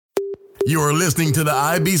You're listening to the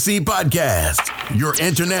IBC Podcast, your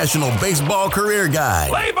international baseball career guide.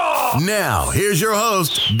 Play ball! Now, here's your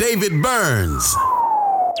host, David Burns.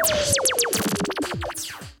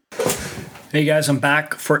 Hey guys, I'm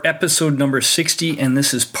back for episode number 60, and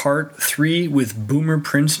this is part 3 with Boomer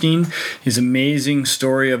Prinstein. His amazing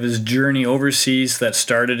story of his journey overseas that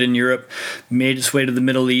started in Europe, made its way to the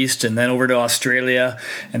Middle East, and then over to Australia,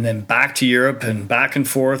 and then back to Europe, and back and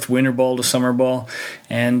forth, winter ball to summer ball.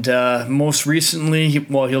 And most recently,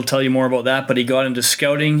 he'll tell you more about that, but he got into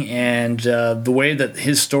scouting, and the way that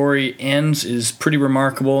his story ends is pretty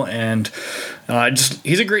remarkable, and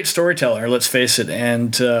he's a great storyteller, let's face it,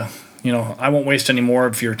 and I won't waste any more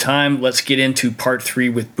of your time. Let's get into part 3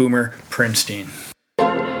 with Boomer Prinstein.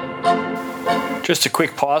 Just a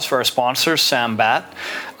quick pause for our sponsor, Sam Bat.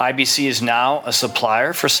 IBC is now a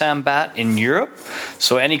supplier for Sam Bat in Europe,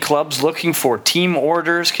 so any clubs looking for team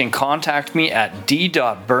orders can contact me at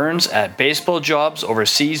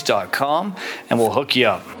d.burns@baseballjobsoverseas.com, and we'll hook you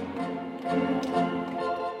up.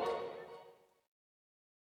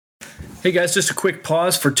 Hey guys, just a quick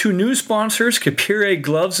pause for 2 new sponsors. Kapire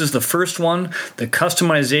Gloves is the first one. The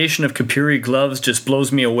customization of Kapire Gloves just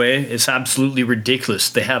blows me away. It's absolutely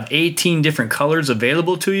ridiculous. They have 18 different colors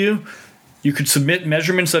available to you. You could submit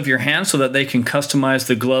measurements of your hand so that they can customize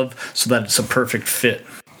the glove so that it's a perfect fit.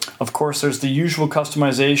 Of course, there's the usual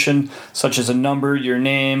customization, such as a number, your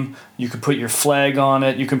name. You could put your flag on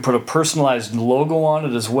it. You can put a personalized logo on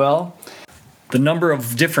it as well. The number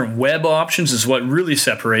of different web options is what really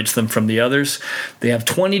separates them from the others. They have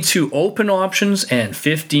 22 open options and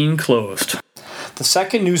 15 closed. The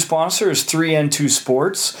second new sponsor is 3N2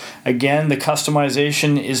 Sports. Again, the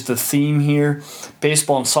customization is the theme here.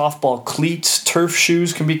 Baseball and softball cleats, turf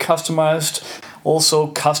shoes can be customized. Also,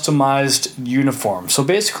 customized uniforms. So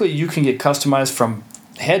basically, you can get customized from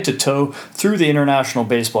head to toe through the international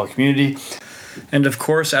baseball community. And of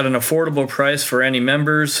course, at an affordable price for any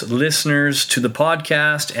members, listeners to the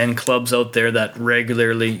podcast, and clubs out there that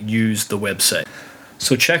regularly use the website.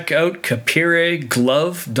 So check out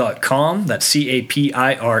capireglove.com, that's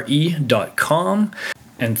CAPIRE.com,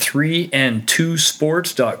 and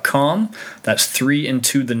 3n2sports.com, that's 3 and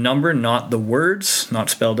 2 the number, not the words, not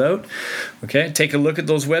spelled out. Okay, take a look at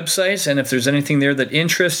those websites, and if there's anything there that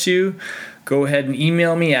interests you, go ahead and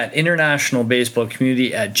email me at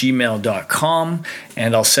internationalbaseballcommunity@gmail.com,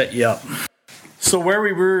 and I'll set you up. So where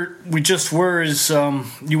we just were is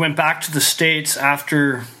you went back to the States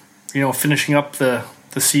after, finishing up the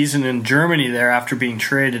season in Germany there after being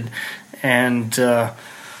traded, and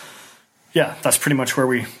that's pretty much where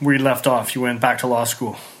we left off. You went back to law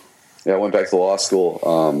school. Yeah, I went back to law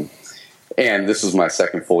school, and this was my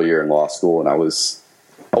second full year in law school, and I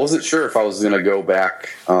wasn't sure if I was going to go back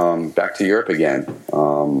to Europe again.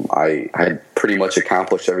 I had pretty much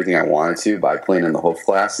accomplished everything I wanted to by playing in the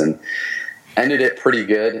Hofklasse and ended it pretty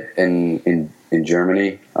good in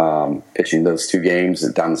Germany, pitching those 2 games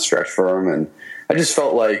down the stretch for them. And I just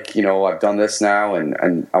felt like, I've done this now,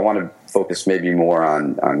 and I want to focus maybe more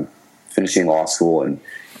on finishing law school and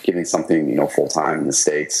getting something, full-time in the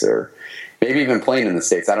States, or maybe even playing in the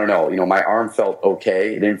States. I don't know. My arm felt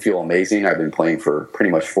okay. It didn't feel amazing. I've been playing for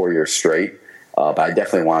pretty much 4 years straight. But I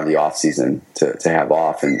definitely wanted the off season to have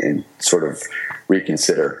off and sort of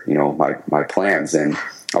reconsider, my plans. And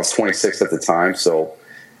I was 26 at the time, so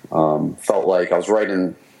felt like I was right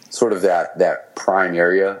in sort of that prime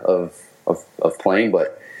area of playing.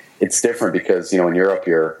 But it's different because, in Europe,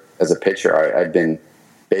 as a pitcher, I'd been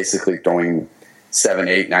basically throwing 7,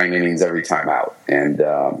 8, 9 innings every time out. And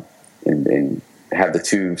had the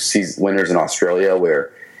 2 season winners in Australia where,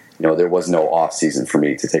 there was no off season for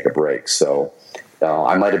me to take a break. So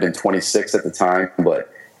I might have been 26 at the time, but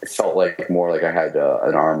it felt like more like I had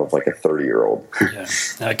an arm of like a 30-year-old. Yeah,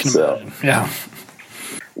 I can imagine. Yeah.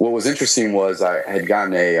 What was interesting was I had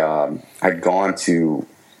I'd gone to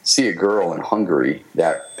see a girl in Hungary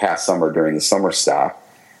that past summer during the summer stop,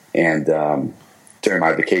 and during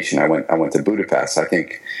my vacation, I went to Budapest. I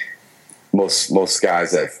think most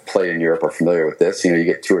guys that have played in Europe are familiar with this. You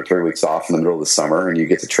get 2 or 3 weeks off in the middle of the summer, and you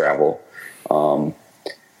get to travel.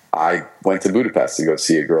 I went to Budapest to go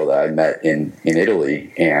see a girl that I met in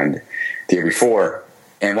Italy and the year before.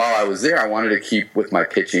 And while I was there, I wanted to keep with my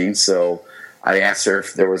pitching, so I asked her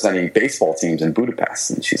if there was any baseball teams in Budapest,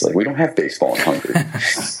 and she's like, "We don't have baseball in Hungary."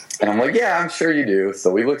 And I'm like, "Yeah, I'm sure you do."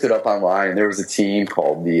 So we looked it up online, and there was a team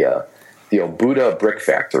called the Buda Brick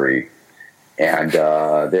Factory, and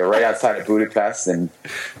they were right outside of Budapest, and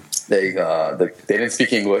they didn't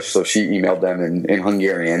speak English, so she emailed them in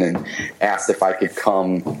Hungarian and asked if I could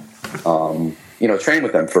come, train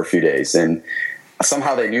with them for a few days. And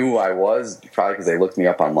somehow they knew who I was, probably because they looked me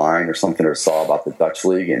up online or something, or saw about the Dutch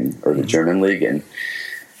league or the German league. And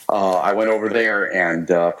I went over there and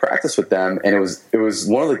practiced with them. And it was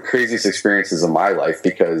one of the craziest experiences of my life,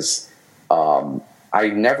 because I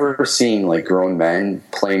never seen like grown men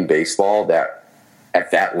playing baseball that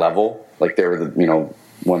at that level. Like they were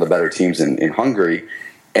one of the better teams in Hungary,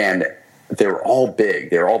 and they were all big.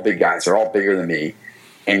 They were all big guys. They're all bigger than me.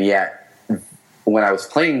 And yet, when I was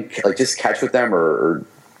playing, like just catch with them or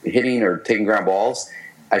hitting or taking ground balls,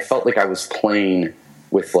 I felt like I was playing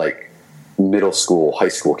with like middle school, high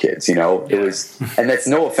school kids, It was, and that's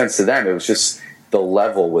no offense to them. It was just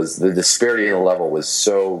the disparity of the level was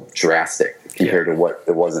so drastic compared to what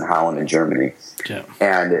it was in Holland and Germany. Yeah.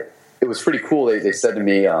 And it was pretty cool. They said to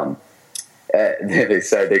me,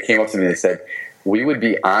 they came up to me and they said, "We would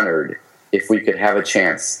be honored if we could have a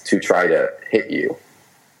chance to try to hit you."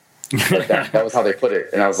 Like that was how they put it.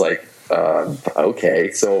 And I was like,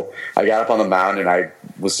 okay. So I got up on the mound and I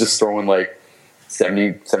was just throwing like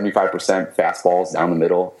 75% fastballs down the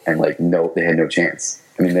middle, and like, no, they had no chance.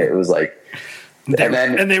 I mean, it was like,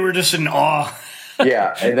 and they were just in awe.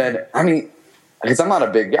 Yeah. And then, I mean, because I'm not a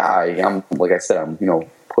big guy. I'm, like I said, I'm,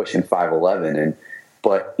 pushing 5'11",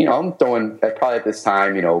 but I'm throwing probably at this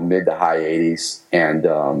time, mid to high 80s.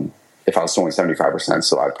 And, if I was throwing 75%,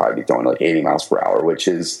 so I'd probably be throwing like 80 miles per hour, which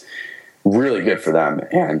is really good for them.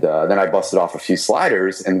 And then I busted off a few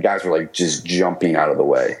sliders, and the guys were like just jumping out of the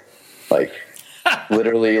way, like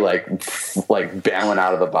literally like bailing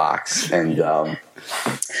out of the box. And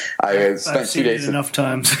I spent 2 days enough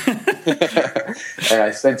times, and I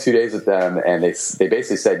spent 2 days with them, and they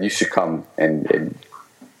basically said, "You should come and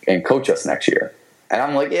coach us next year." And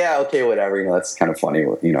I'm like, yeah, okay, whatever. That's kind of funny,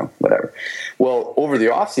 whatever. Well, over the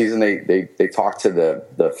off season, they talked to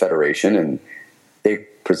the federation, and they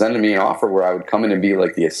presented me an offer where I would come in and be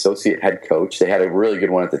like the associate head coach. They had a really good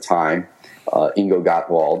one at the time, Ingo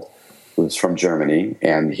Gottwald, who was from Germany,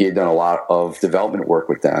 and he had done a lot of development work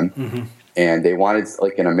with them. Mm-hmm. And they wanted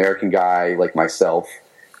like an American guy like myself.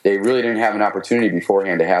 They really didn't have an opportunity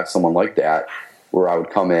beforehand to have someone like that, where I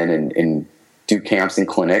would come in and do camps and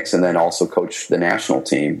clinics, and then also coach the national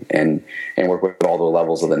team and work with all the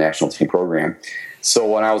levels of the national team program. So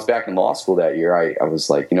when I was back in law school that year, I was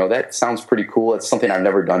like, that sounds pretty cool. It's something I've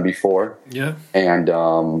never done before. Yeah. And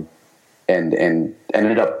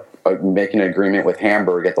ended up making an agreement with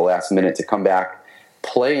Hamburg at the last minute to come back,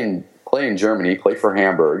 play in Germany, play for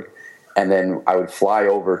Hamburg. And then I would fly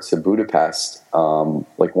over to Budapest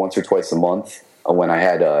like once or twice a month when I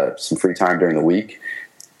had some free time during the week,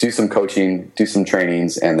 do some coaching, do some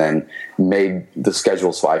trainings, and then made the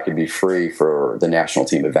schedule so I could be free for the national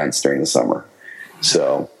team events during the summer.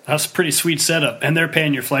 So that's a pretty sweet setup. And they're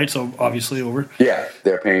paying your flights obviously over. Yeah,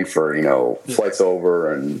 they're paying for, flights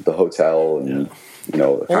over and the hotel and,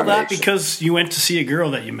 all that because you went to see a girl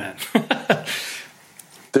that you met.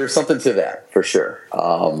 There's something to that for sure.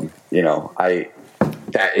 That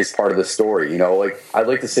is part of the story. Like I'd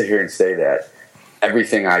like to sit here and say that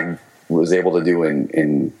everything I was able to do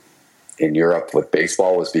in Europe with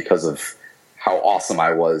baseball was because of how awesome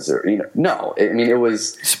I was, or no, I mean it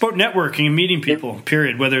was. It's about networking and meeting people.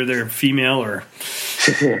 Period, whether they're female or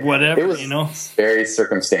whatever. It was very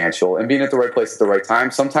circumstantial, and being at the right place at the right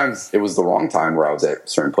time. Sometimes it was the wrong time where I was at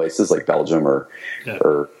certain places like Belgium or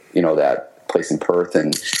that place in Perth,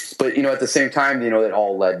 but at the same time, it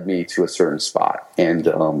all led me to a certain spot. And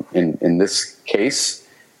in this case,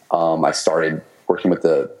 I started working with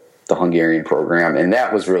the Hungarian program, and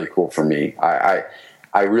that was really cool for me. I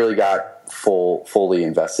really got fully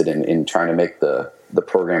invested in trying to make the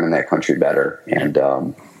program in that country better, and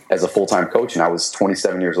as a full-time coach, and I was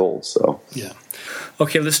 27 years old. So yeah.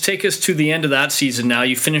 Okay, let's take us to the end of that season now.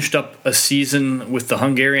 You finished up a season with the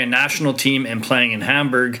Hungarian national team and playing in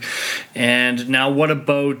Hamburg. And now what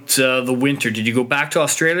about the winter? Did you go back to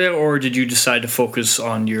Australia, or did you decide to focus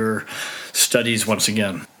on your studies once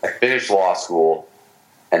again? I finished law school,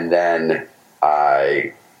 and then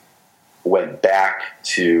I went back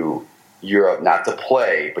to Europe, not to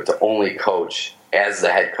play, but to only coach as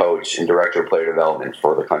the head coach and director of player development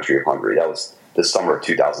for the country of Hungary. That was the summer of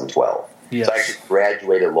 2012. Yes. So I actually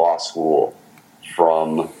graduated law school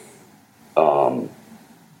from while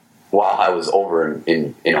I was over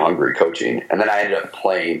in Hungary coaching, and then I ended up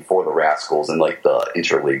playing for the Rascals in like the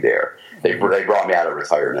interleague there. They brought me out of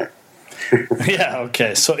retirement. Yeah,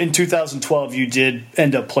 okay. So in 2012, you did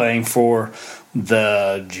end up playing for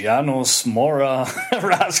the János Móra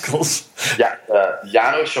Rascals. Yeah,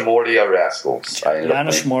 János Móra Rascals.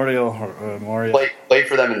 János Móra. Played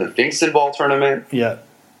for them in the Finkston Ball tournament. Yeah.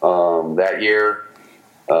 That year.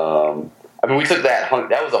 We took that.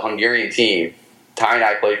 That was a Hungarian team Ty and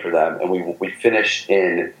I played for them, and we finished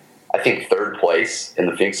in, I think, 3rd place in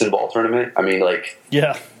the Finkston ball tournament. I mean, like,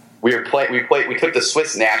 yeah, we took the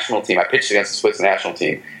Swiss national team. I pitched against the Swiss national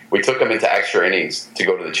team. We took them into extra innings to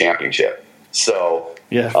go to the championship. So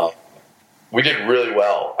yeah, we did really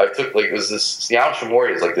well. It was this, János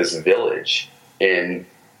Moria is like this village in,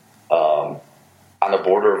 on the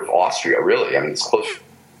border of Austria, really. I mean, it's closer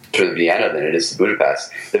to Vienna than it is to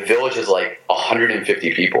Budapest. The village is like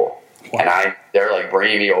 150 people. Wow. And they're like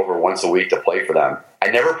bringing me over once a week to play for them. I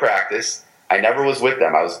never practiced. I never was with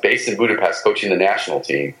them. I was based in Budapest coaching the national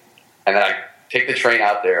team. And then I take the train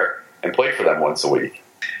out there and play for them once a week.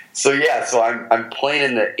 So I'm playing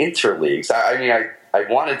in the interleagues. I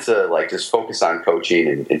wanted to like just focus on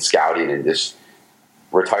coaching and scouting and just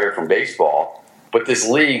retire from baseball. But this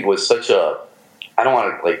league was such a, I don't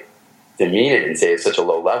want to like demean it and say it's such a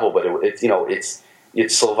low level, but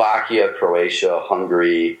it's Slovakia, Croatia,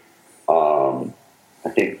 Hungary. I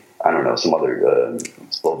think, I don't know, some other,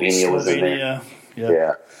 Slovenia was in there.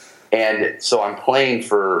 Yeah. And so I'm playing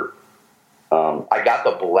for, I got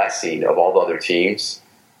the blessing of all the other teams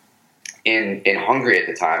in Hungary at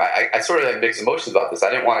the time. I sort of had mixed emotions about this. I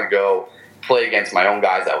didn't want to go play against my own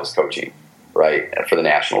guys I was coaching, right, for the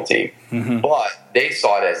national team. Mm-hmm. But they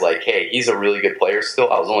saw it as like, hey, he's a really good player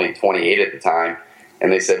still. I was only 28 at the time.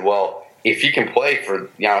 And they said, well, if he can play for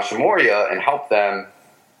János Moria and help them,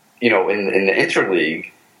 in the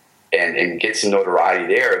interleague and get some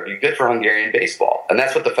notoriety there, it'd be good for Hungarian baseball. And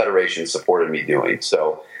that's what the federation supported me doing.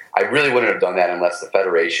 So I really wouldn't have done that unless the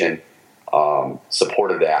federation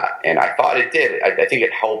supported that. And I thought it did. I think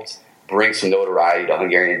it helped bring some notoriety to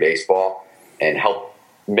Hungarian baseball and help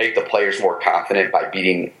make the players more confident by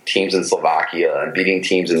beating teams in Slovakia and beating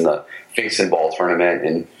teams in the Finkston ball tournament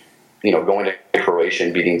and, going to Croatia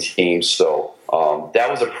and beating teams. So that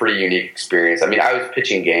was a pretty unique experience. I mean, I was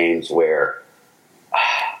pitching games where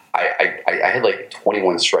I had like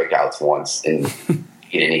 21 strikeouts once in 8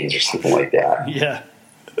 innings or something like that. Yeah.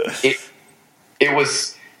 It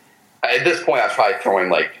was, at this point, I was probably throwing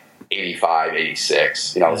like 85,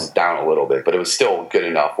 86. I was down a little bit, but it was still good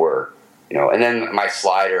enough where, and then my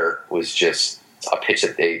slider was just a pitch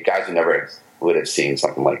that guys would have seen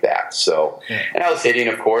something like that. So, and I was hitting,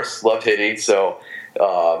 of course, loved hitting. So,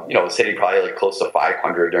 I was hitting probably like close to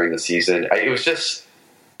 500 during the season. It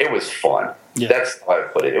was fun. Yeah. That's how I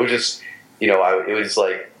put it. It was just, it was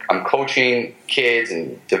like I'm coaching kids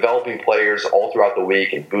and developing players all throughout the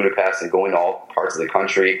week in Budapest and going to all parts of the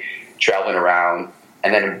country, traveling around.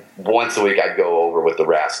 And then once a week I'd go over with the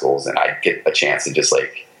Rascals and I'd get a chance to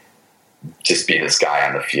just be this guy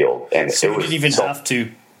on the field. And so you didn't even have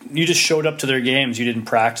to. You just showed up to their games. You didn't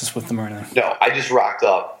practice with them or anything. No, I just rocked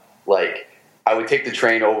up. Like, I would take the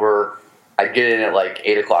train over. I'd get in at like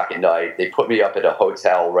 8 o'clock at night. They put me up at a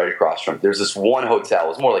hotel right across from. There's this one hotel. It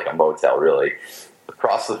was more like a motel, really,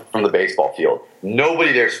 across from the baseball field.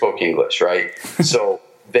 Nobody there spoke English, right? So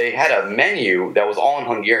they had a menu that was all in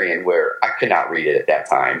Hungarian where I could not read it at that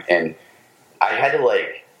time, and I had to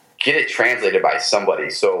get it translated by somebody.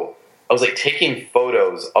 So I was taking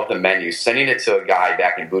photos of the menu, sending it to a guy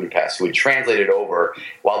back in Budapest who would translate it over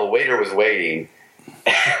while the waiter was waiting.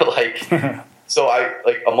 So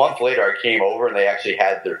a month later I came over and they actually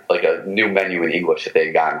had a new menu in English that they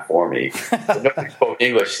had gotten for me. But nobody spoke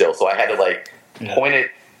English still, so I had to point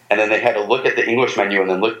it, and then they had to look at the English menu and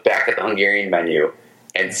then look back at the Hungarian menu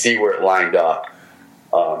and see where it lined up.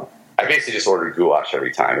 I basically just ordered goulash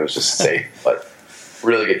every time. It was just safe, but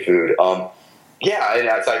really good food. And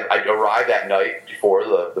as I arrived that night before,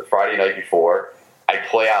 the Friday night before, I'd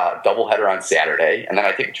play a doubleheader on Saturday, and then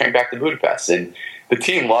I take a train back to Budapest. And the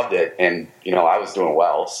team loved it, and I was doing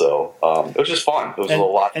well, so it was just fun. It was a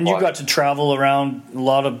lot of fun. And you got to travel around a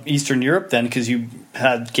lot of Eastern Europe then, because you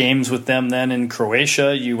had games with them then in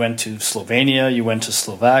Croatia. You went to Slovenia. You went to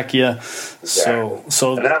Slovakia. Exactly.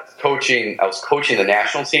 So and then I was coaching the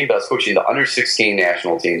national team, but I was coaching the under-16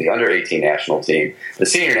 national team, the under-18 national team, the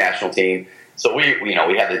senior national team. So we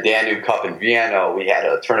had the Danube Cup in Vienna. We had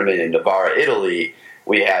a tournament in Novara, Italy.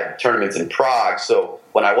 We had tournaments in Prague. So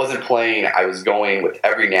when I wasn't playing, I was going with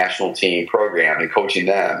every national team program and coaching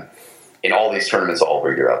them in all these tournaments all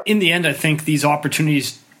over Europe. In the end, I think these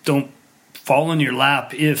opportunities don't fall in your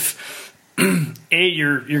lap if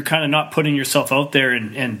you're kind of not putting yourself out there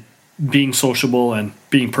and being sociable and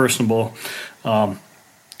being personable, and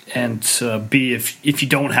B, if you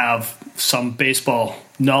don't have some baseball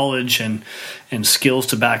knowledge and skills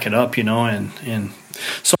to back it up, and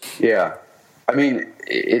so yeah. I mean,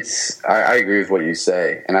 I agree with what you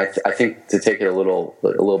say, and I think to take it a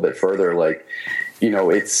little bit further,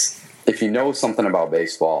 it's if you know something about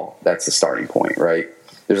baseball, that's the starting point, right?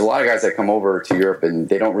 there's a lot of guys that come over to Europe and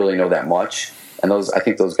they don't really know that much. And I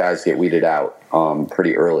think those guys get weeded out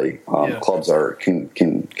pretty early. Clubs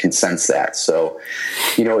can sense that. So,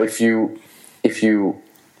 if you're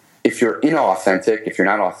inauthentic, if you're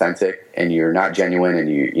not authentic and you're not genuine and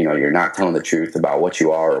you're not telling the truth about what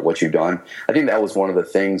you are or what you've done, I think that was one of the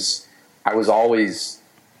things. I was always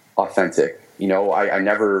authentic. I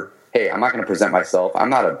never, hey, I'm not going to present myself. I'm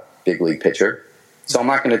not a big league pitcher, so I'm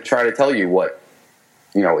not going to try to tell you what,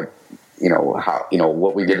 how,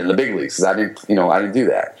 what we did in the big leagues, because I didn't do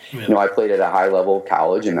that. Yeah. I played at a high level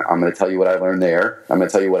college, and I'm going to tell you what I learned there. I'm going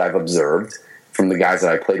to tell you what I've observed from the guys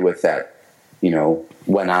that I played with that,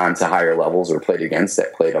 went on to higher levels or played against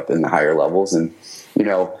that played up in the higher levels. And,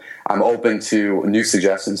 I'm open to new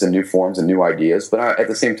suggestions and new forms and new ideas, but at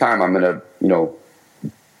the same time, I'm going to,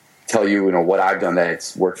 tell you, what I've done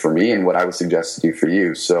that's worked for me and what I would suggest to do for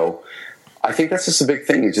you. So I think that's just a big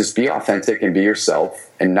thing, is just be authentic and be yourself,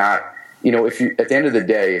 and not, if you, at the end of the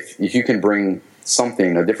day, if you can bring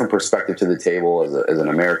something, a different perspective to the table as an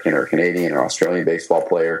American or Canadian or Australian baseball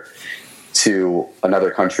player to another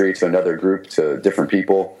country, to another group, to different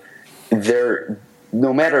people,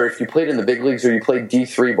 no matter if you played in the big leagues or you played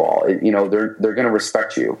D3 ball, they're going to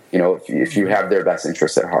respect you, if you have their best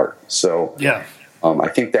interests at heart. So yeah. I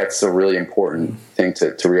think that's a really important thing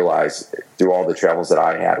to realize through all the travels that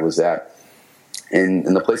I had, was that in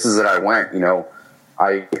the places that I went,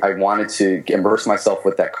 I wanted to immerse myself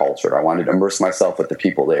with that culture. I wanted to immerse myself with the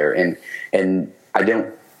people there. And I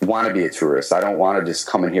don't want to be a tourist. I don't want to just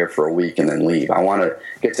come in here for a week and then leave. I want to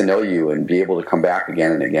get to know you and be able to come back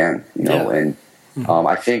again and again, and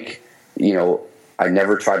I think, I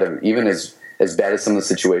never try to, even as bad as some of the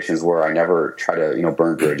situations were, I never try to,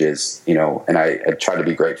 burn bridges, and I try to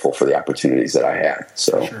be grateful for the opportunities that I had.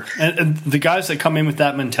 So, sure. And the guys that come in with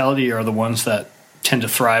that mentality are the ones that tend to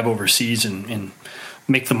thrive overseas and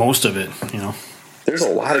make the most of it, There's a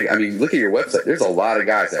lot of, look at your website. There's a lot of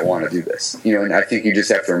guys that want to do this, and I think you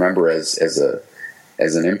just have to remember as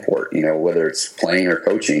an import, whether it's playing or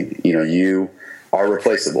coaching, you are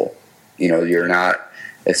replaceable. You're not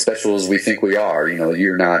as special as we think we are.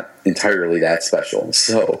 You're not entirely that special.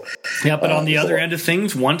 So, yeah, but on the other end of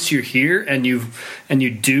things, once you're here and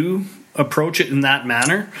you do approach it in that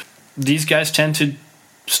manner, these guys tend to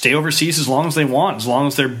stay overseas as long as they want, as long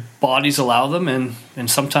as their bodies allow them, and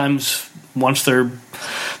sometimes once their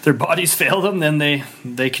bodies fail them, then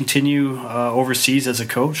they continue overseas as a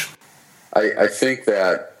coach. I think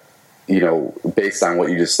that, based on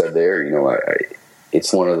what you just said there,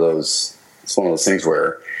 it's one of those things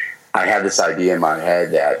where I had this idea in my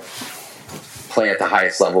head that playing at the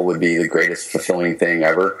highest level would be the greatest fulfilling thing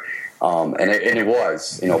ever. And it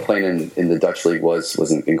was, playing in the Dutch league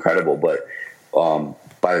was incredible. But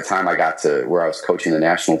by the time I got to where I was coaching the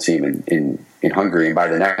national team in Hungary, and by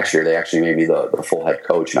the next year, they actually made me the full head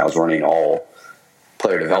coach, and I was running all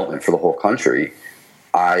player development for the whole country.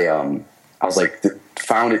 I was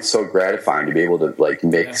found it so gratifying to be able to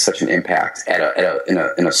make such an impact in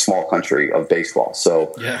a small country of baseball.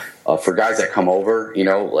 So for guys that come over,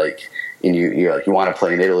 and you want to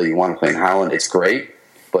play in Italy, you want to play in Holland, it's great,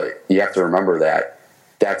 but you have to remember that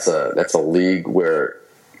that's a league where,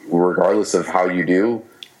 regardless of how you do,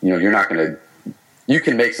 you're not going to. You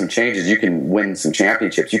can make some changes, you can win some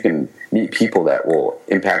championships, you can meet people that will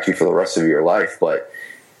impact you for the rest of your life, but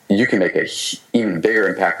you can make a even bigger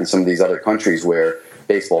impact in some of these other countries where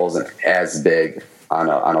baseball isn't as big on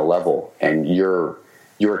a level, and your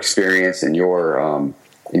experience and your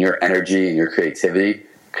energy and your creativity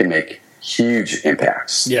can make huge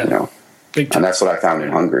impacts. Yeah, big time. And that's what I found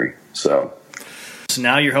in Hungary. So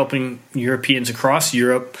now you're helping Europeans across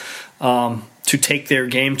Europe to take their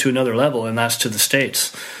game to another level, and that's to the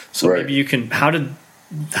States. So right. Maybe you can. How did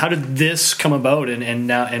this come about,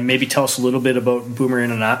 and maybe tell us a little bit about Boomer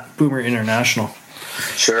International?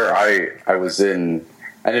 Sure. I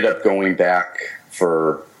ended up going back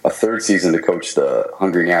for a third season to coach the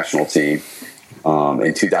Hungary national team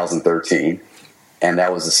in 2013, and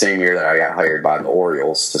that was the same year that I got hired by the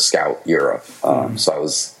Orioles to scout Europe. So I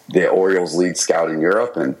was the Orioles lead scout in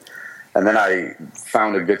Europe, and then I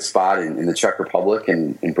found a good spot in the Czech Republic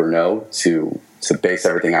in Brno to base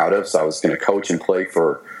everything out of. So I was going to coach and play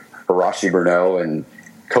for Harashi Brno and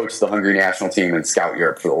coach the Hungary national team and scout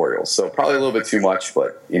Europe for the Orioles. So probably a little bit too much,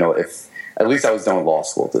 but if at least I was done with law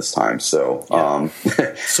school at this time. So,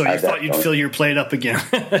 so you thought you'd fill your plate up again?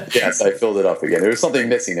 Yes, I filled it up again. There was something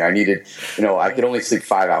missing there. I needed, I could only sleep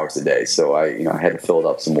 5 hours a day, so I had to fill it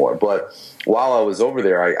up some more. But while I was over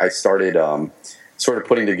there, I started sort of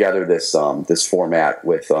putting together this format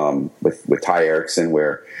with Ty Erickson,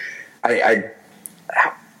 where I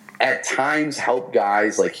at times help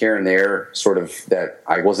guys like here and there, sort of that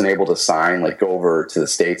I wasn't able to sign, like go over to the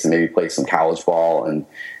States and maybe play some college ball. And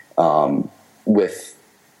with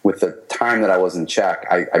the time that I was in Czech,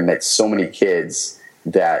 I met so many kids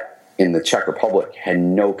that in the Czech Republic had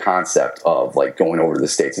no concept of like going over to the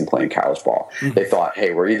States and playing college ball. Mm-hmm. They thought,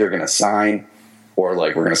 hey, we're either going to sign or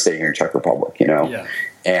like we're going to stay here in Czech Republic, you know? Yeah.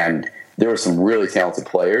 And there were some really talented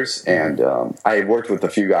players. And I had worked with a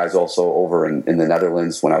few guys also over in the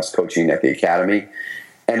Netherlands when I was coaching at the academy.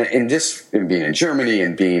 And just in being in Germany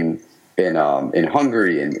and being in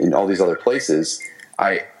Hungary and in all these other places,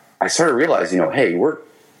 I started realizing, you know, hey,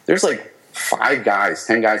 there's like 5 guys,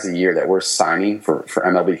 10 guys a year that we're signing for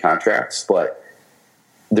MLB contracts, but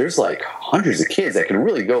there's like hundreds of kids that can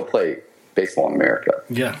really go play baseball in America.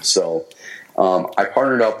 Yeah. So I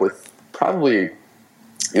partnered up with probably,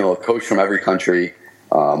 you know, a coach from every country.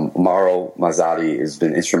 Mauro Mazzati has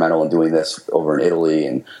been instrumental in doing this over in Italy,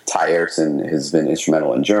 and Ty Erickson has been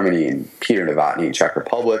instrumental in Germany, and Peter Novotny in Czech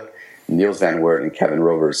Republic, Niels van Wert and Kevin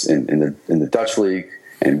Rovers in the Dutch League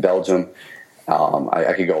and Belgium.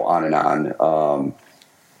 I could go on and on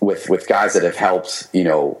with guys that have helped, you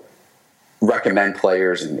know, recommend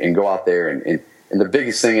players and go out there. And the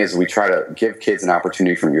biggest thing is we try to give kids an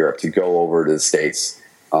opportunity from Europe to go over to the States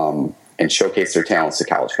and showcase their talents to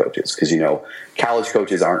college coaches. Because, you know, college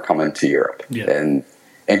coaches aren't coming to Europe. Yeah. And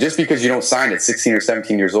just because you don't sign at 16 or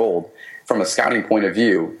 17 years old, from a scouting point of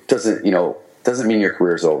view, doesn't mean your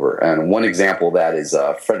career's over. And one example of that is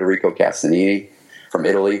Federico Castanini from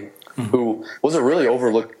Italy, who was a really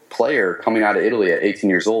overlooked player coming out of Italy at 18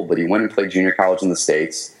 years old, but he went and played junior college in the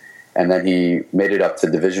States, and then he made it up to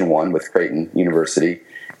Division I with Creighton University.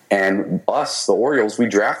 And us, the Orioles, we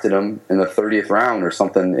drafted him in the 30th round or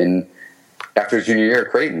something after his junior year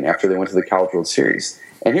at Creighton, after they went to the College World Series.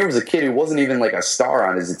 And here was a kid who wasn't even like a star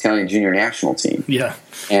on his Italian junior national team. Yeah.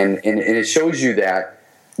 And it shows you that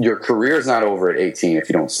your career is not over at 18 if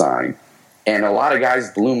you don't sign. And a lot of guys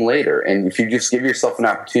bloom later. And if you just give yourself an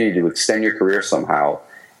opportunity to extend your career somehow,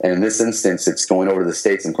 and in this instance, it's going over to the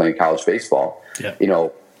States and playing college baseball, you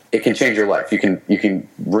know, it can change your life. You can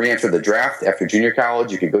re-enter the draft after junior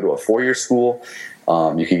college. You can go to a 4-year school.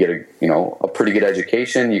 You can get a pretty good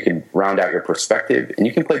education. You can round out your perspective, and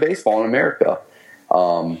you can play baseball in America.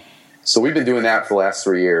 So we've been doing that for the last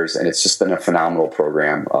 3 years, and it's just been a phenomenal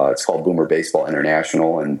program. It's called Boomer Baseball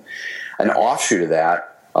International, and an offshoot of that,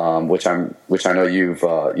 which I know you've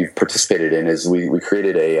participated in, is we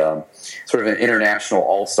created a sort of an international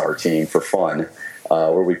all-star team for fun,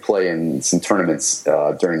 where we play in some tournaments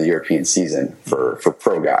during the European season for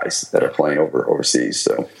pro guys that are playing overseas.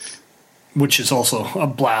 So, which is also a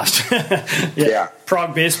blast. Yeah.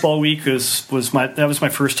 Prague Baseball Week was my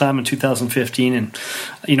first time in 2015, and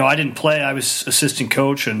you know, I didn't play. I was assistant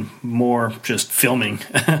coach and more just filming,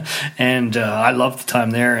 and I loved the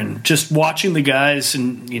time there, and just watching the guys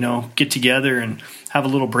and, you know, get together and have a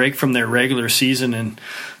little break from their regular season and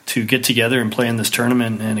to get together and play in this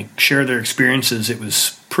tournament and share their experiences. It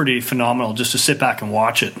was pretty phenomenal just to sit back and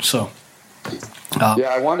watch it. So.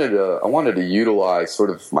 I wanted to utilize sort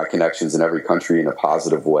of my connections in every country in a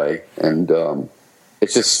positive way, and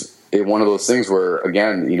it's just one of those things where,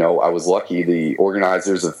 again, you know, I was lucky. The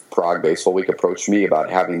organizers of Prague Baseball Week approached me about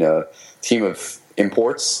having a team of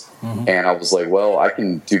imports, and I was like, well, I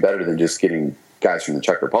can do better than just getting guys from the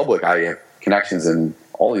Czech Republic. I have connections in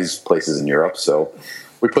all these places in Europe, so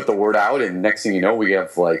we put the word out, and next thing you know, we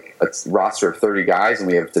have like a roster of 30 guys, and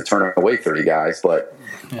we have to turn away 30 guys, but.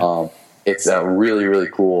 Yeah. It's a really, really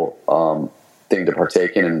cool thing to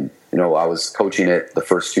partake in. And, you know, I was coaching it the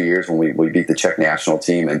first 2 years when we beat the Czech national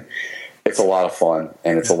team, and it's a lot of fun,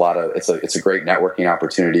 and it's a great networking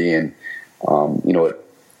opportunity. And, you know,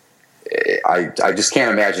 I just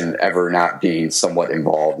can't imagine ever not being somewhat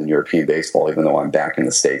involved in European baseball, even though I'm back in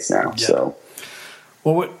the States now. Yeah. So,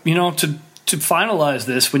 well, you know, to finalize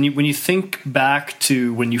this, when you think back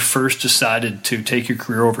to when you first decided to take your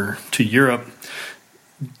career over to Europe,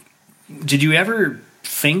 did you ever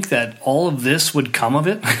think that all of this would come of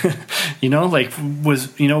it? You know, like,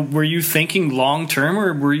 were you thinking long term,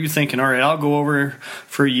 or were you thinking, all right, I'll go over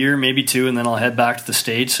for a year, maybe 2, and then I'll head back to the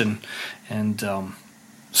States and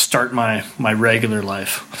start my regular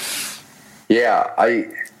life? Yeah,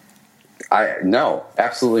 no,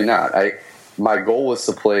 absolutely not. My goal was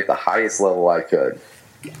to play at the highest level I could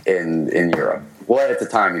in Europe. Well, at the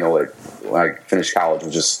time, you know, when I finished college,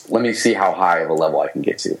 was just, let me see how high of a level I can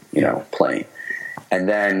get to, you know, playing. And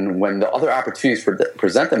then when the other opportunities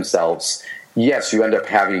present themselves, yes, you end up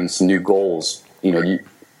having some new goals. You know,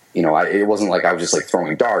 it wasn't like I was just like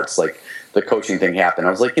throwing darts. Like the coaching thing happened. I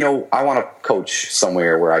was like, I want to coach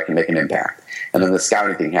somewhere where I can make an impact. And then the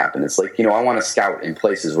scouting thing happened. It's like, I want to scout in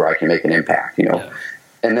places where I can make an impact, Yeah.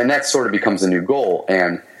 And then that sort of becomes a new goal.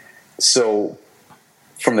 And so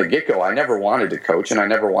from the get-go, I never wanted to coach and I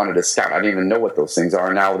never wanted to scout. I didn't even know what those things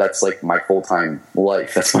are. Now that's like my full-time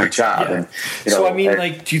life. That's my job. Yeah. And, So,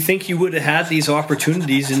 do you think you would have had these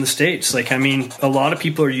opportunities in the States? Like, a lot of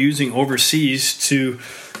people are using overseas to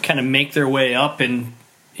kind of make their way up in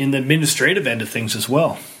the administrative end of things as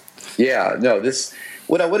well. Yeah, no,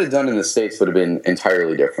 what I would have done in the States would have been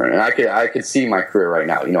entirely different. And I could see my career right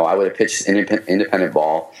now. I would have pitched independent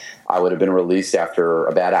ball. I would have been released after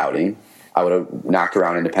a bad outing. I would have knocked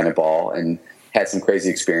around independent ball and had some crazy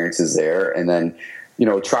experiences there. And then,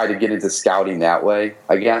 try to get into scouting that way,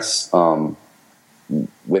 I guess. But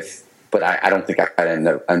I don't think I'd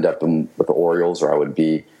end up with the Orioles, or I would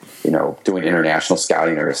be, doing international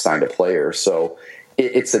scouting or assigned a player. So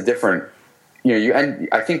it's a different,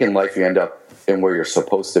 I think in life you end up in where you're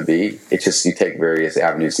supposed to be. It's just you take various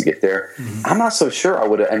avenues to get there. Mm-hmm. I'm not so sure I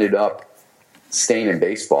would have ended up staying in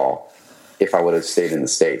baseball if I would have stayed in the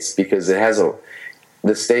States, because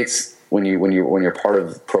the States, when you're part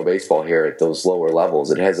of pro baseball here at those lower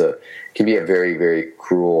levels, it can be a very, very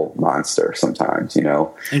cruel monster sometimes,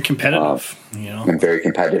 and competitive, and very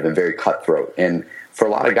competitive and very cutthroat. And for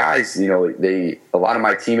a lot of guys, a lot of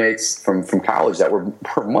my teammates from college that were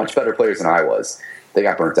much better players than I was, they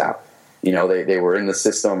got burnt out. They were in the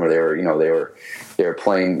system, or they were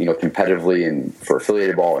playing, competitively and for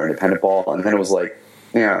affiliated ball or independent ball. And then it was like,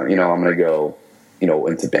 I'm going to go,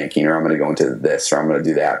 into banking, or I'm going to go into this, or I'm going to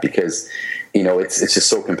do that, because, it's just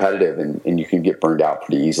so competitive and you can get burned out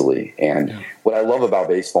pretty easily. And what I love about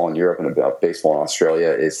baseball in Europe and about baseball in Australia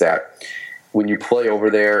is that when you play over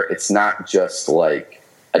there, it's not just like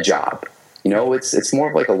a job, it's more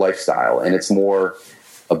of like a lifestyle, and it's more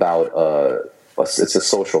about, it's a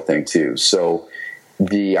social thing too. So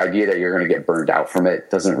the idea that you're going to get burned out from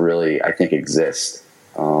it doesn't really, I think, exist.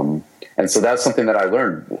 And so that's something that I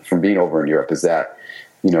learned from being over in Europe, is that,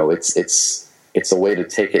 it's a way to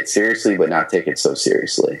take it seriously, but not take it so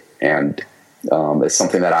seriously. And it's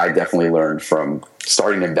something that I definitely learned from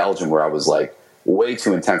starting in Belgium, where I was like way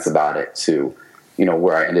too intense about it, to,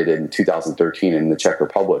 where I ended in 2013 in the Czech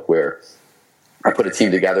Republic, where I put a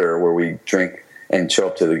team together where we drink and show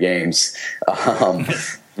up to the games,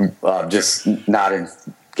 just not in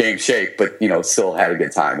game shape, but, still had a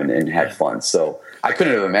good time and had fun. So I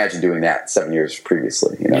couldn't have imagined doing that 7 years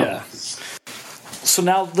previously, Yeah. So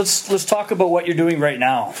now let's talk about what you're doing right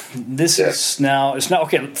now. It's now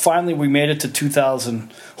okay. Finally, we made it to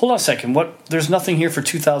 2000. Hold on a second. There's nothing here for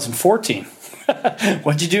 2014.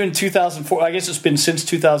 What'd you do in 2004? I guess it's been since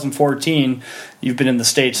 2014. You've been in the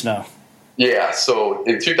States now. Yeah. So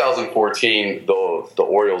in 2014, the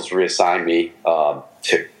Orioles reassigned me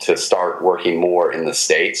to start working more in the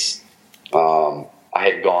States. I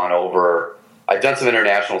had gone over. I'd done some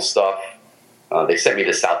international stuff. They sent me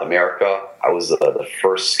to South America. I was the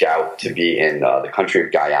first scout to be in the country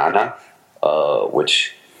of Guyana,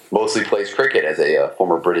 which mostly plays cricket, as a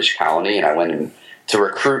former British colony. And I went in to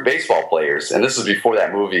recruit baseball players. And this was before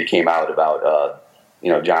that movie came out about,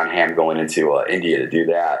 John Hamm going into India to do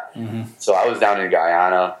that. Mm-hmm. So I was down in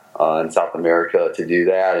Guyana in South America to do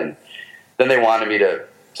that. And then they wanted me to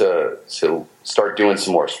start doing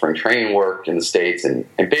some more spring training work in the States and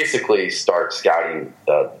basically start scouting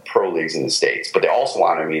the pro leagues in the States. But they also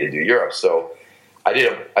wanted me to do Europe. So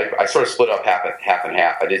I sort of split up half and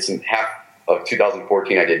half. I did half of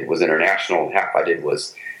 2014 was international, and half I did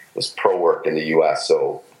was pro work in the U.S.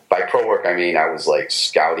 So by pro work, I mean I was like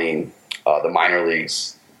scouting the minor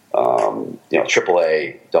leagues,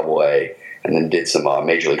 AAA, AA, and then did some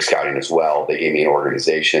major league scouting as well. They gave me an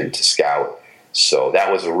organization to scout. So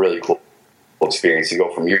that was a really cool experience to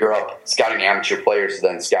go from Europe, scouting amateur players, to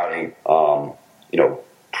then scouting, pro,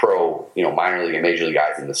 minor league and major league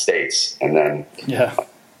guys in the States. And then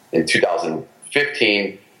in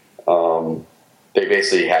 2015, they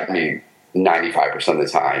basically had me 95% of the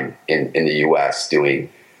time in the U.S. doing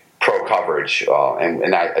pro coverage.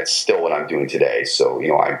 And that's still what I'm doing today. So,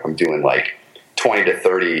 I'm doing like 20 to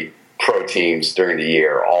 30 pro teams during the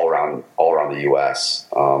year, all around the U.S.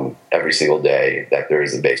 Every single day that there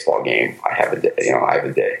is a baseball game, I have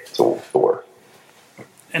a day to work.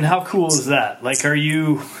 And how cool is that? Like, are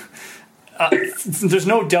you? There's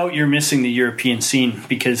no doubt you're missing the European scene,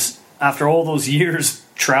 because after all those years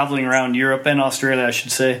traveling around Europe and Australia, I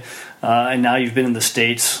should say, and now you've been in the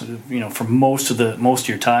States, for most of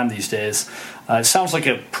your time these days. It sounds like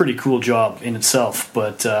a pretty cool job in itself,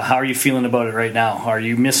 but how are you feeling about it right now? Are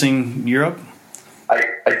you missing Europe?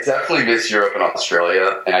 I definitely miss Europe and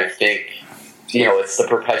Australia, and I think, it's the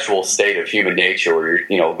perpetual state of human nature where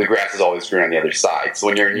the grass is always green on the other side. So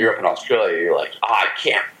when you're in Europe and Australia, you're like, I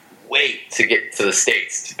can't wait to get to the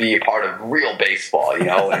States to be a part of real baseball,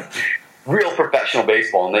 and real professional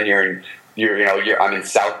baseball. And then I'm in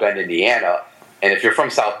South Bend, Indiana. And if you're from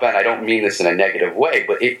South Bend, I don't mean this in a negative way,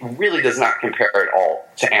 but it really does not compare at all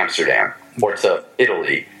to Amsterdam or to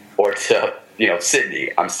Italy or to,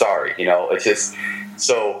 Sydney. I'm sorry. It's just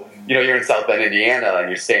so, you're in South Bend, Indiana, and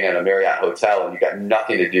you're staying at a Marriott hotel and you got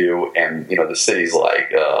nothing to do. And, the city's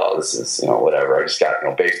like, oh, this is, whatever. I just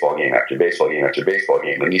got, baseball game after baseball game after baseball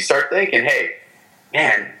game. And you start thinking, hey,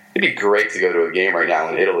 man, it'd be great to go to a game right now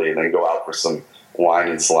in Italy and then go out for some wine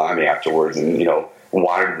and salami afterwards and,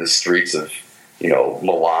 wander the streets of,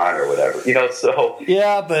 Milan or whatever, so.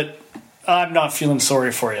 Yeah, but I'm not feeling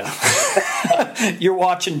sorry for you. You're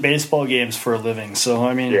watching baseball games for a living, so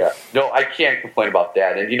I mean. Yeah, no, I can't complain about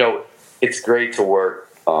that. And, it's great to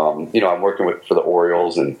work. I'm working for the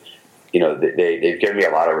Orioles, and, they've given me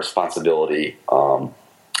a lot of responsibility. Dan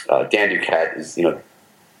Duquette is, the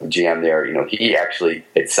GM there. He actually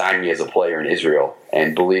had signed me as a player in Israel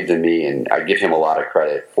and believed in me, and I give him a lot of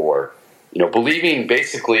credit for, believing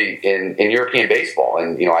basically in European baseball.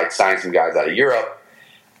 And, I'd signed some guys out of Europe.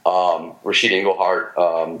 Rashid Engelhart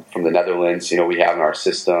from the Netherlands, we have in our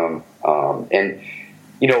system. And,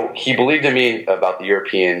 he believed in me about the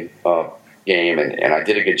European game, and I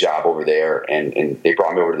did a good job over there. And they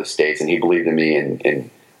brought me over to the States, and he believed in me in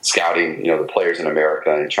scouting, the players in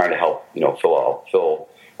America and trying to help, fill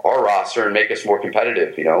our roster and make us more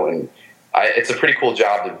competitive, and it's a pretty cool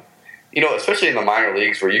job to, especially in the minor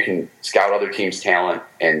leagues where you can scout other teams' talent,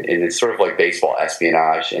 and it's sort of like baseball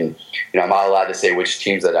espionage. And, I'm not allowed to say which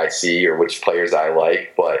teams that I see or which players I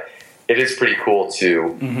like, but it is pretty cool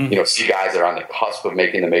to, see guys that are on the cusp of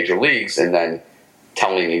making the major leagues and then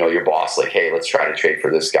telling, your boss, like, hey, let's try to trade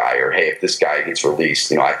for this guy, or hey, if this guy gets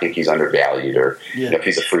released, I think he's undervalued, or if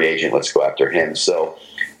he's a free agent, let's go after him. So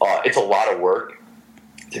it's a lot of work.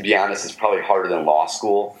 To be honest, it's probably harder than law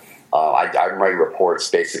school. I'm writing reports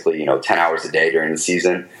basically, 10 hours a day during the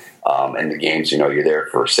season. And the games, you're there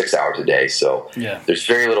for 6 hours a day. So there's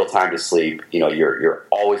very little time to sleep. You're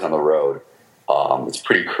always on the road. It's a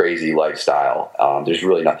pretty crazy lifestyle. There's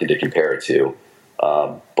really nothing to compare it to.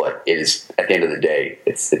 But it is, at the end of the day,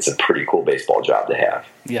 it's a pretty cool baseball job to have.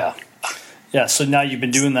 Yeah. Yeah. So now you've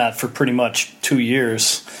been doing that for pretty much 2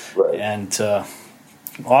 years. Right. And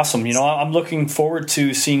awesome. I'm looking forward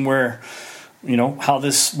to seeing where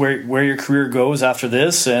your career goes after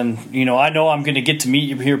this. And, I know I'm going to get to meet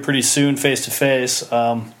you here pretty soon, face to face,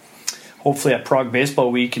 hopefully at Prague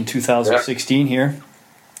Baseball Week in 2016 here.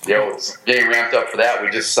 Yeah, it's getting ramped up for that. We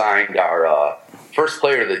just signed our first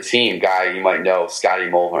player to the team, guy you might know, Scotty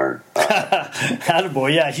Mulhern.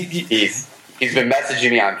 Attaboy, yeah. He's been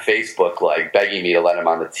messaging me on Facebook, like begging me to let him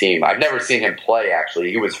on the team. I've never seen him play,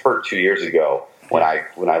 actually. He was hurt 2 years ago when I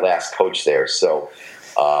last coached there. So,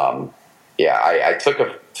 I took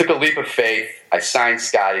a leap of faith. I signed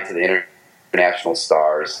Scotty to the International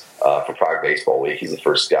Stars for Prague Baseball Week. He's the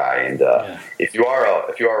first guy. And if you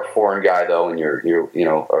are a foreign guy though, and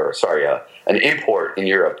an import in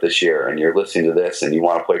Europe this year, and you're listening to this and you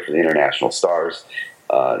want to play for the International Stars,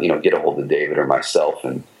 get a hold of David or myself,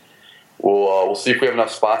 and we'll see if we have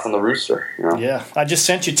enough spots on the rooster. Yeah, I just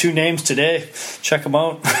sent you 2 names today. Check them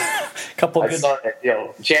out. Couple good. Saw,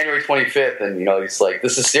 January 25th, and it's like,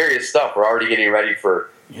 this is serious stuff. We're already getting ready for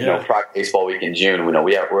Prague Baseball Week in June.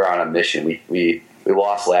 We're on a mission. We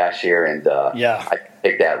lost last year, and I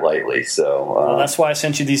take that lightly. So that's why I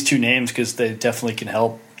sent you these 2 names, because they definitely can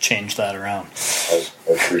help change that around. I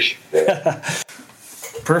appreciate that.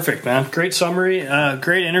 Perfect, man. Great summary.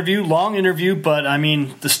 Great interview. Long interview, but I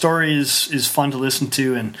mean, the story is fun to listen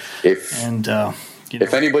to. And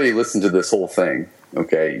if anybody listened to this whole thing,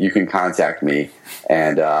 okay, you can contact me,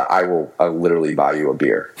 and I'll literally buy you a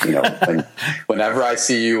beer. Whenever I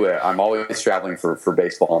see you, I'm always traveling for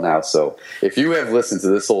baseball now. So if you have listened to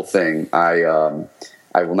this whole thing,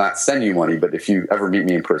 I will not send you money, but if you ever meet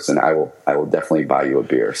me in person, I will definitely buy you a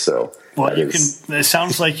beer. So, it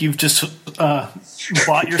sounds like you've just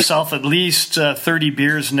bought yourself at least 30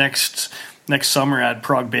 beers next summer at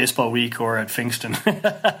Prague Baseball Week or at Fingston.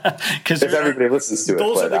 Because if everybody listens to it,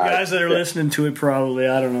 those are the guys that are listening to it. Probably,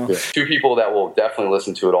 I don't know. Yeah. 2 people that will definitely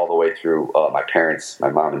listen to it all the way through: my parents, my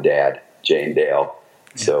mom and dad, Jay and Dale.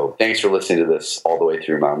 So, thanks for listening to this all the way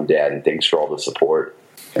through, Mom and Dad, and thanks for all the support.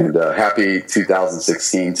 And happy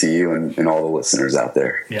 2016 to you and all the listeners out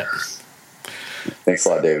there. Yeah. Thanks a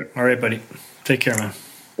lot, David. All right, buddy. Take care, man.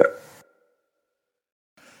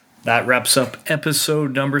 That wraps up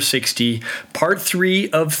episode number 60, part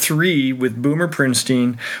 3 of 3 with Boomer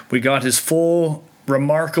Prinstein. We got his full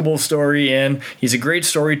remarkable story in. He's a great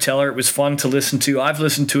storyteller. It was fun to listen to. I've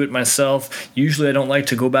listened to it myself. Usually I don't like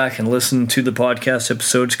to go back and listen to the podcast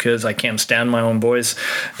episodes because I can't stand my own voice,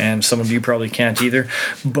 and some of you probably can't either.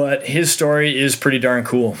 But his story is pretty darn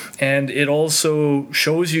cool. And it also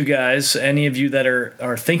shows you guys, any of you that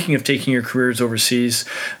are thinking of taking your careers overseas,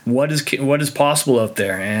 what is possible out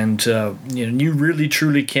there. And you really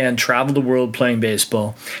truly can travel the world playing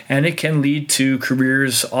baseball, and it can lead to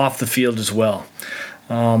careers off the field as well.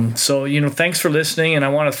 Thanks for listening, and I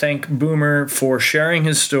want to thank Boomer for sharing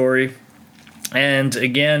his story. And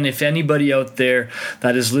again, if anybody out there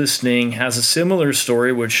that is listening has a similar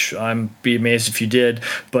story, which I'd be amazed if you did,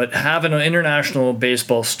 but have an international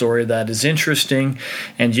baseball story that is interesting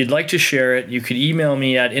and you'd like to share it, you could email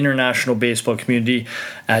me at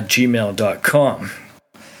internationalbaseballcommunity@gmail.com.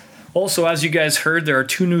 Also, as you guys heard, there are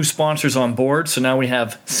 2 new sponsors on board. So now we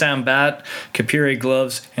have Sam Bat, Capire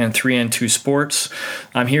Gloves, and 3N2 Sports.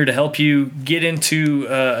 I'm here to help you get into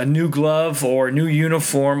a new glove or a new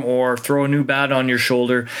uniform or throw a new bat on your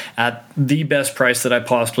shoulder at the best price that I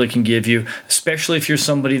possibly can give you, especially if you're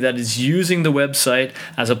somebody that is using the website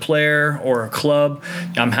as a player or a club.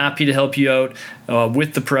 I'm happy to help you out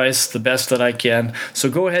with the price, the best that I can. So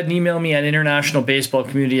go ahead and email me at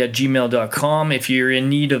internationalbaseballcommunity@gmail.com if you're in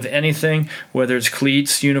need of anything, whether it's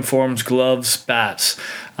cleats, uniforms, gloves, bats.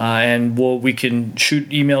 We can shoot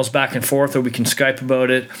emails back and forth, or we can Skype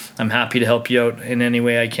about it. I'm happy to help you out in any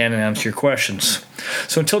way I can and answer your questions.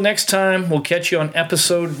 So until next time, we'll catch you on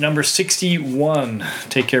episode number 61.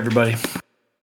 Take care, everybody.